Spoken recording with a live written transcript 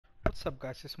What's up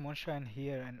guys, it's Monshine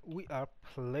here and we are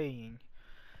playing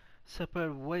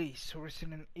Separate Ways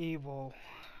Resident Evil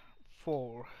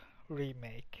 4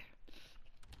 Remake.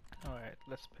 Alright,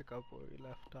 let's pick up where we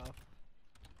left off.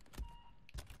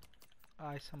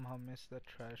 I somehow missed the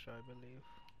treasure, I believe.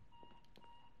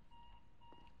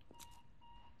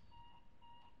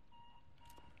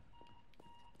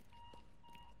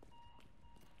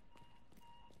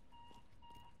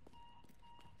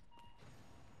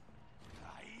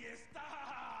 ¡Ahí está!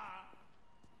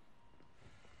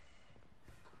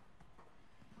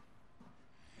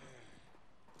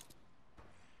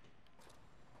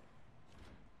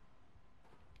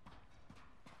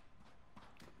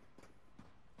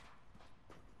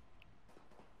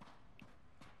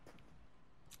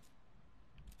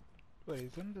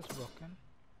 Wait, isn't this broken?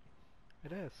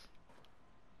 It is.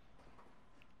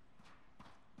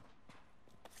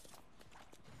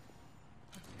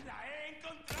 ¡La he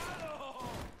encontrado!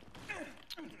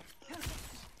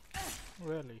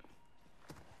 Really?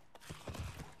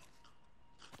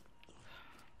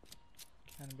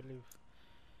 Can't believe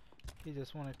he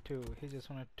just wanted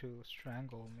to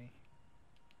strangle me.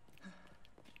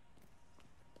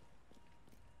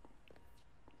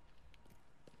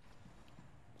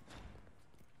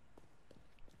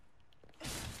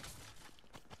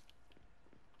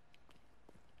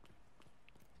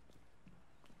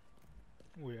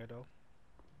 Weirdo.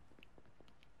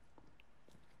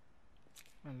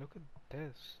 And look at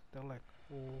this. They're like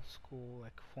old school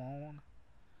like phone.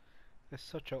 It's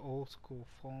such a old school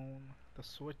phone. The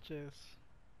switches.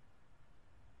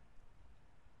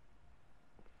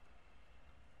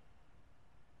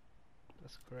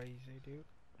 That's crazy, dude.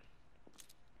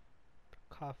 The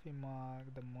coffee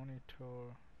mug, the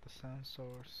monitor, the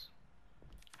sensors.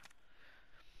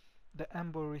 The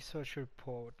Amber research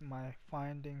report. My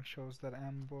finding shows that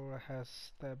Amber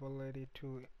has the ability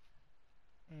to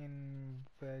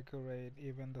invigorate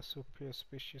even the superior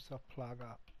species of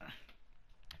Plaga.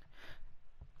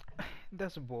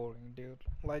 That's boring, dude.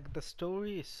 Like, the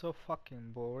story is so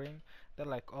fucking boring. They're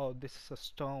like, oh, this is a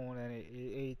stone and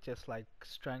it just like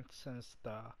strengthens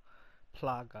the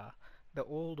Plaga. The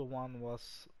older one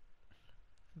was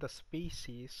the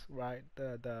species, right?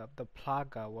 The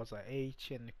Plaga was a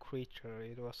ancient creature.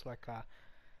 It was like a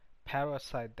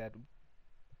parasite that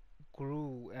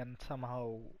grew and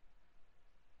somehow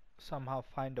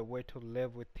find a way to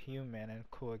live with human and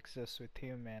coexist with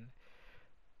human,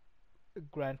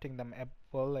 granting them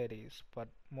abilities, but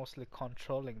mostly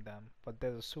controlling them. But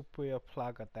there's a superior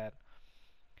Plaga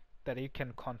that you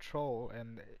can control,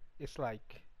 and it's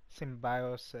like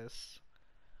symbiosis,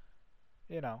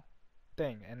 you know,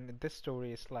 thing. And this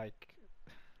story is like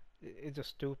it's just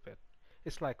stupid.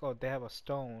 It's like, oh, they have a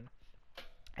stone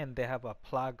and they have a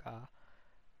Plaga,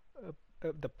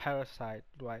 the parasite,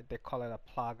 right? They call it a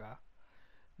Plaga.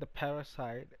 The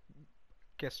parasite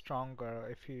gets stronger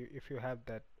if you have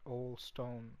that old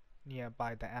stone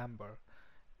nearby the amber.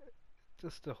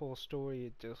 Just the whole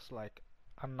story, just like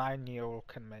a 9-year-old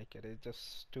can make it. It's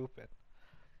just stupid.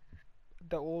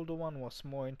 The older one was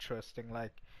more interesting.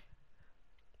 Like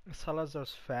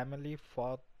Salazar's family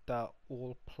fought the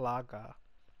old Plaga,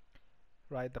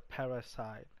 right? The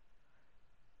parasite,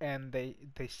 and they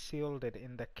sealed it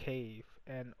in the cave.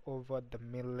 And over the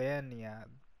millennia,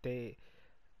 they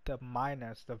the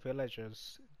miners, the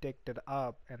villagers, digged it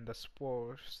up, and the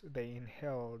spores they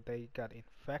inhaled, they got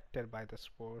infected by the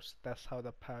spores. That's how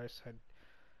the parasite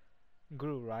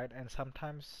grew, right? And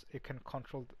sometimes it can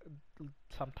control.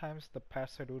 Sometimes the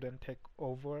parasite wouldn't take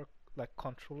over, like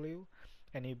control you,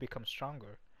 and you become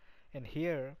stronger. And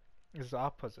here is the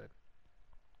opposite.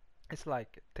 It's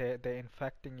like they're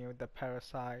infecting you, the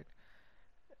parasite.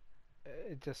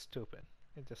 It's just stupid.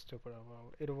 It's just stupid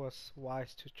overall. It was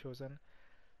wise to chosen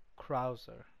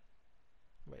Krauser.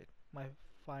 Wait, my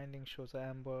finding shows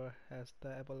Amber has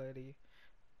the ability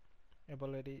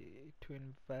to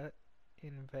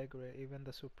invigorate even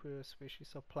the superior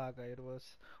species of Plaga. It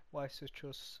was wise to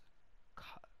choose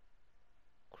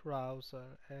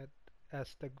Krauser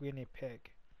as the guinea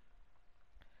pig.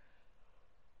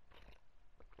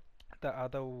 The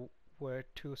other were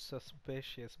too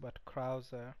suspicious, but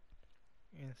Krauser,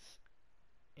 in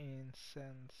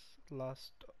incense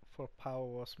lust for power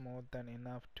was more than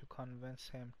enough to convince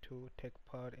him to take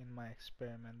part in my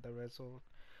experiment. The results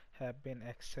have been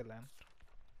excellent.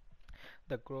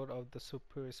 The growth of the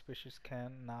superior species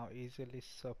can now easily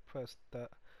suppress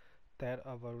that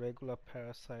of a regular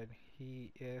parasite.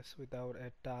 He is, without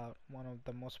a doubt, one of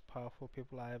the most powerful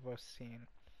people I ever seen.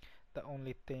 The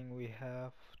only thing we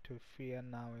have to fear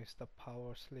now is the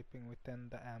power sleeping within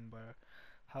the amber.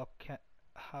 How can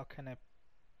how can I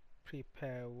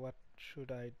prepare. What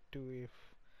should I do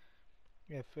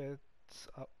if it's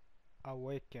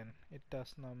awakened? It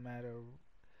does not matter.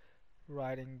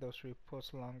 Writing those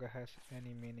reports longer has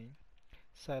any meaning.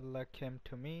 Sadler came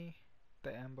to me.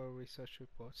 The Amber Research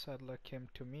Report. Sadler came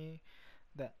to me.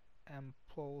 The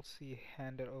impulse he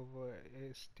handed over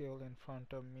is still in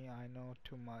front of me. I know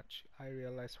too much. I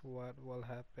realize what will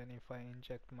happen if I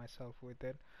inject myself with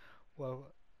it.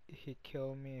 Will he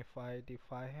kill me if I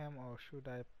defy him, or should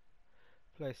I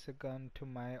place a gun to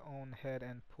my own head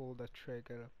and pull the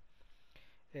trigger?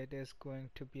 It is going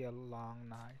to be a long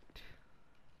night.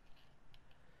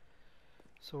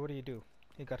 So what do you do?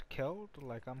 He got killed?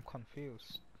 Like, I'm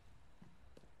confused.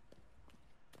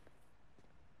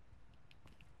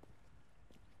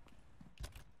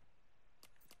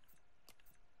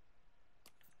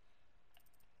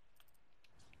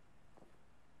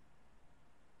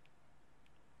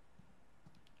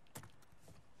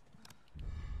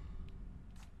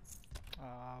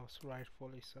 I was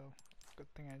rightfully so.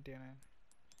 Good thing I didn't.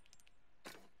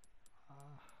 Uh,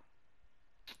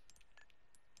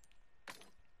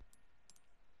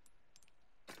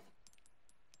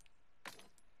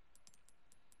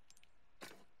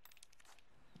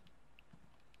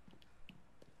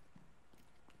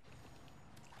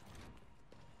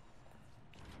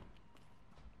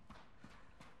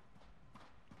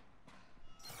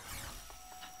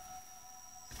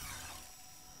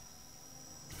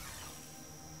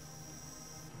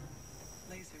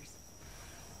 Lasers.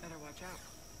 Better watch out.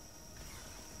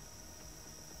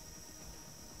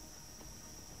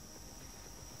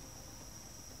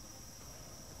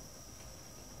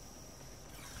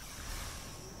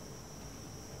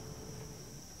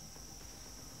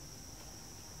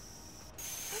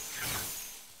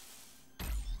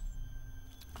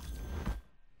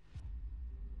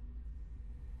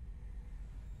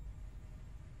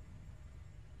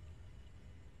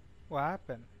 what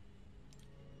happened?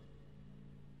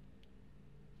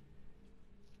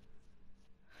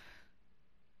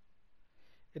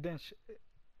 It didn't.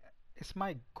 Is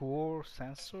my gore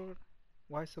censored?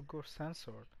 Why is the gore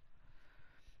censored?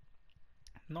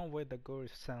 No way the gore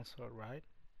is censored, right?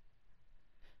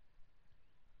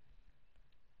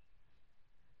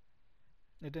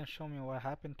 It didn't show me what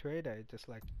happened to Ada. It just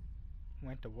like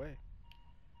went away.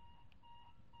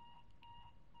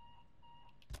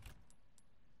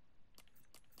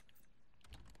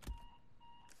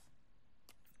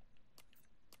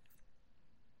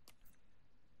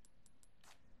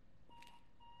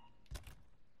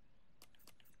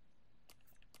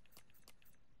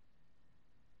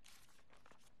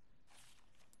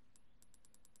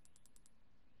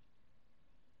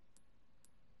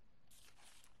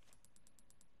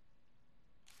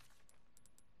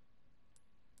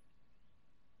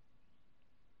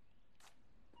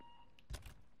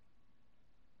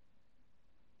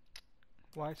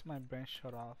 Why is my brain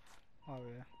shut off? Oh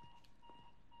yeah.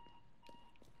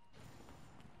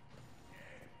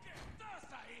 ¿Qué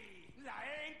estás ahí? ¡La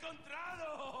he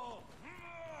encontrado!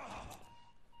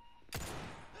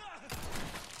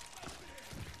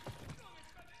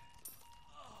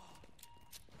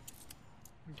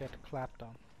 Get clapped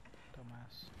on,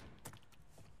 dumbass.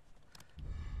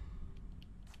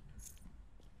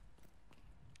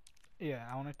 Yeah,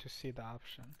 I wanted to see the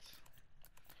options.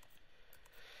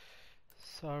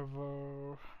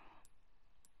 Server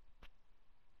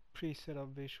preset of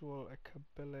visual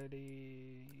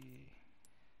ability.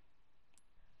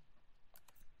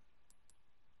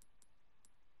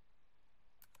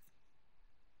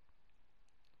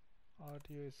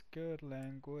 Audio is good.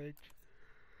 Language.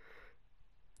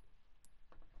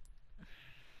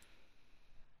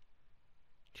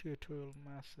 Tutorial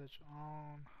message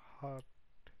on. HUD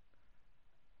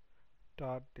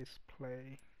dot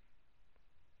display.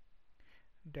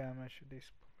 Damage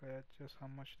display. Just how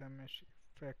much damage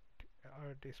effect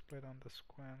are displayed on the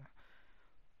screen.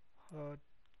 HUD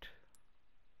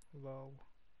low.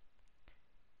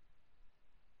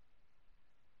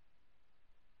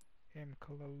 Aim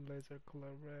color, laser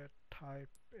color red, type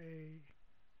A.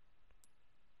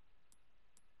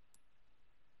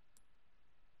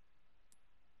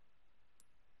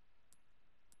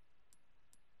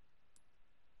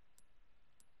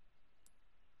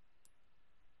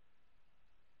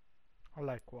 I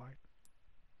like white.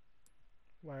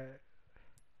 Why?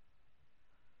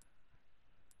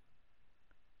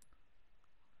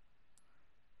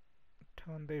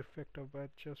 Turn the effect of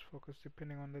adjust focus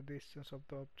depending on the distance of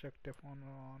the objective on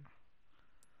or on.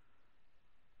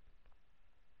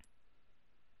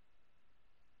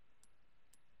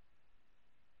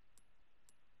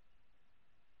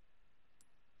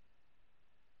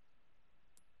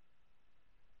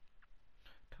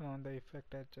 Turn on the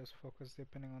effect adjust focus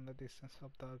depending on the distance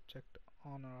of the object,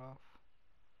 on or off.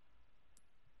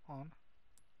 On.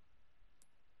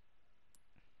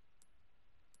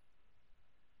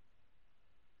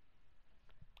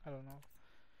 I don't know.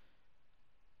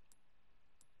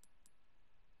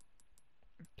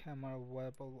 Camera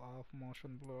wobble off,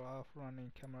 motion blur off,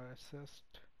 running camera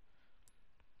assist,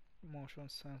 motion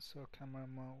sensor, camera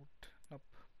mode. Nope.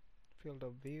 Field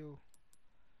of view.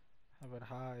 Have it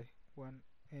high when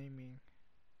aiming.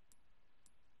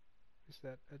 Is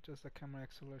that adjust the camera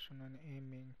acceleration when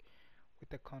aiming with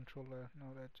the controller? No,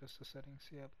 that's just the settings.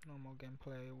 Yep. Normal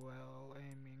gameplay while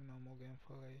aiming. Normal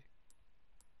gameplay.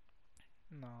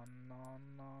 None.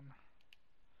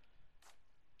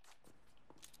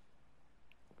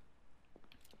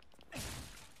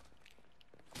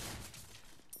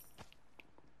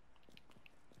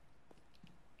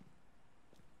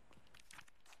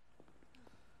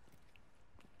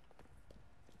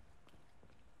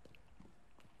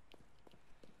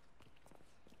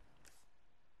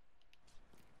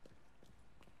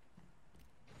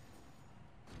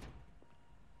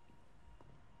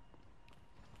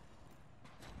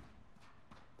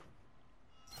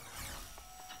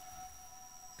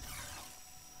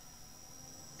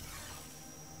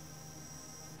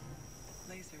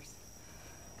 Lasers.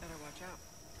 Better watch out.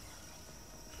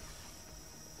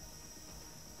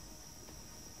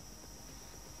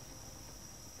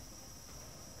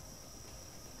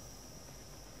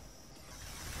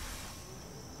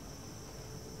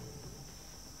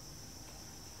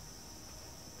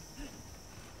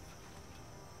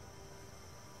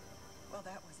 Well,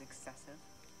 that was excessive.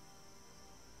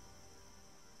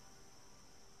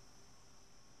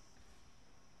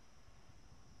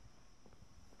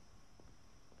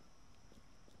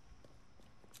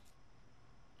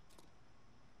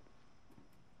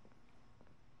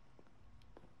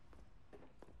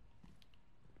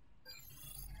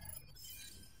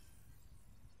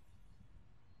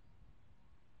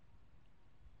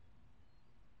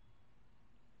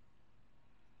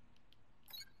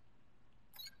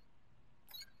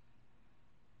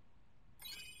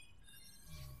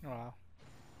 Wow.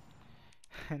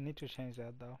 I need to change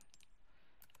that though.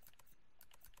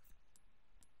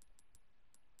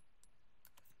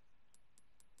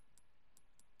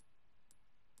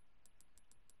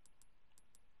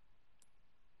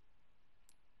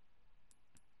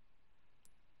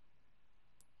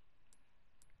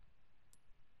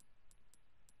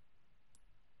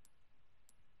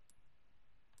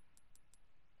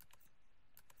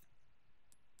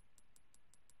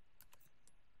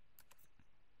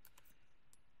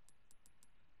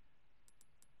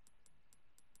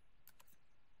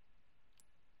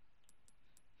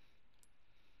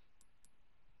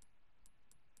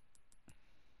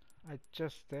 I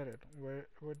just did it. Where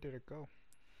did it go?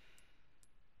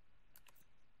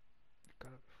 You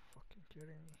gotta be fucking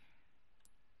kidding me.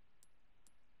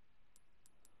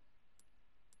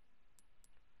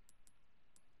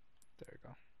 There you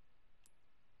go.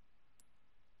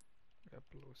 Yeah,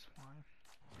 blue is fine.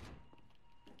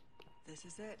 This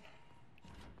is it.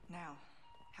 Now,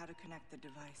 how to connect the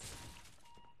device.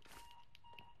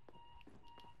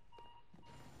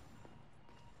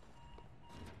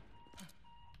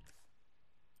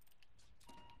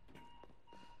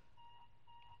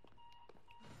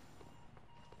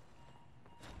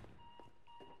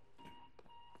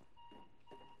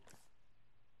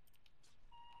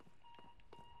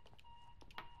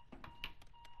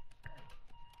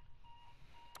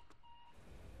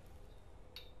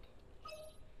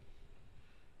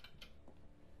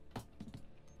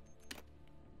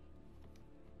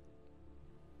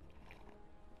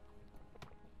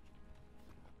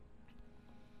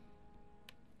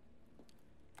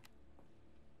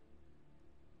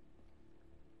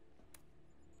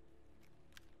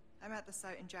 I'm at the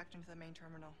site and jacked into the main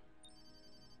terminal.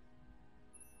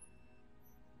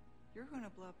 You're going to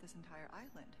blow up this entire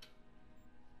island,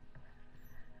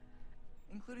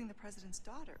 including the president's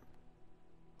daughter.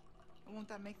 Won't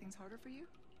that make things harder for you?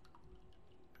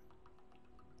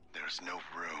 There's no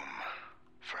room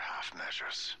for half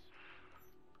measures.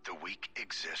 The weak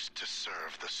exist to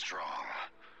serve the strong.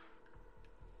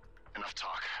 Enough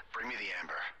talk. Bring me the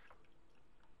amber.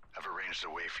 I've arranged a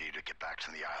way for you to get back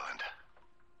to the island.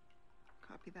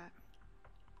 Copy that.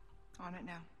 On it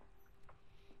now.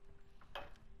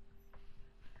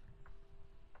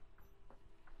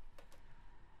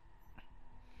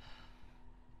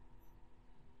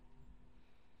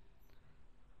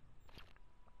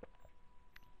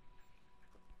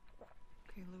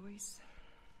 Okay, Luis.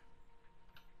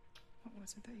 What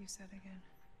was it that you said again?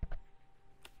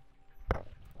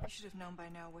 You should have known by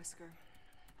now, Whisker.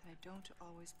 that I don't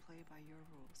always play by your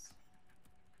rules.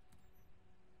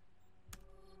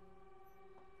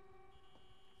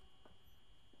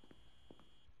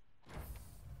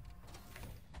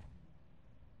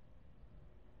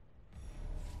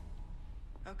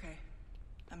 Okay,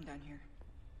 I'm done here.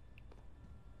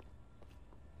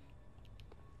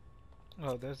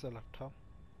 Oh, there's the laptop.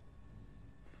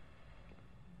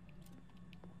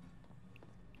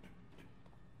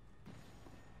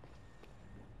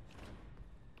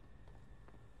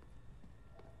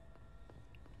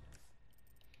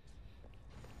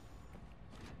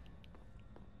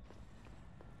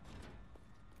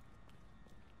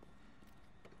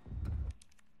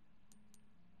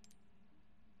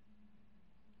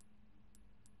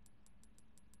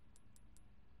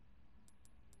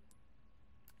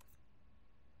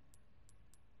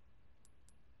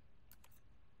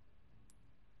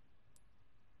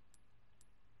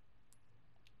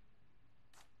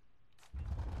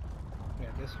 Yeah,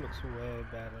 this looks way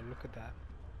better. Look at that.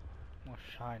 More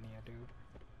shinier, dude.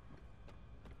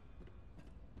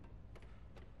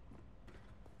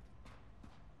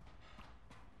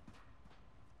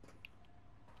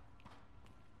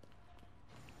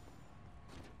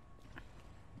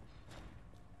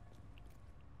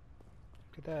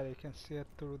 Look at that, you can see it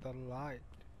through the light.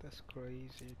 That's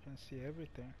crazy, you can see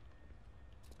everything.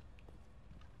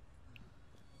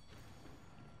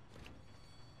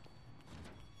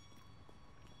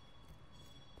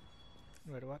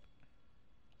 Wait, what?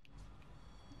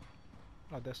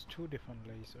 Oh, there's two different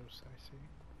lasers, I see.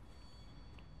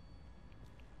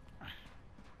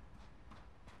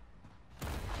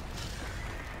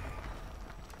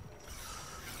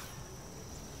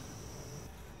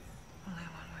 Only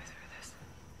one way through this.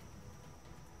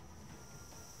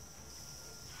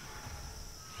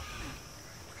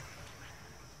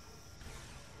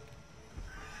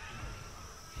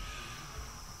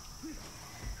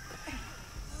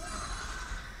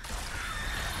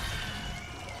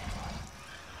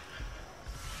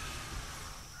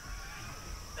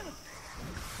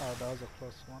 Oh, that was a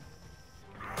close one.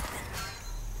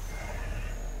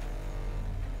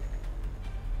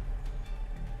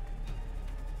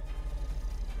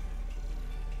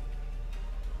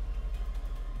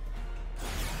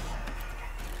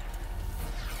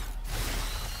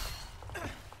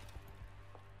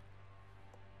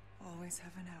 Always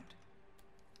have an out.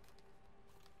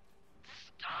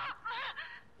 Stop!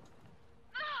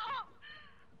 No!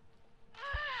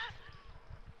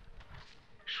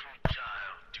 Sweet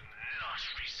child, do not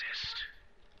resist.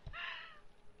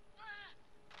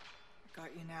 Got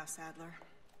you now, Sadler.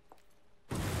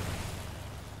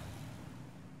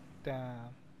 Damn.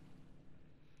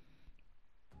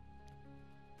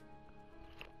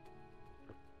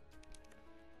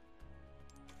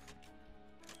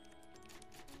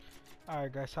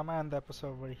 Alright guys, I'm gonna end the episode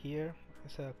over here.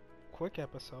 It's a quick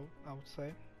episode, I would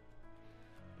say.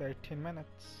 18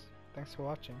 minutes. Thanks for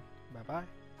watching. Bye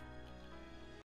bye.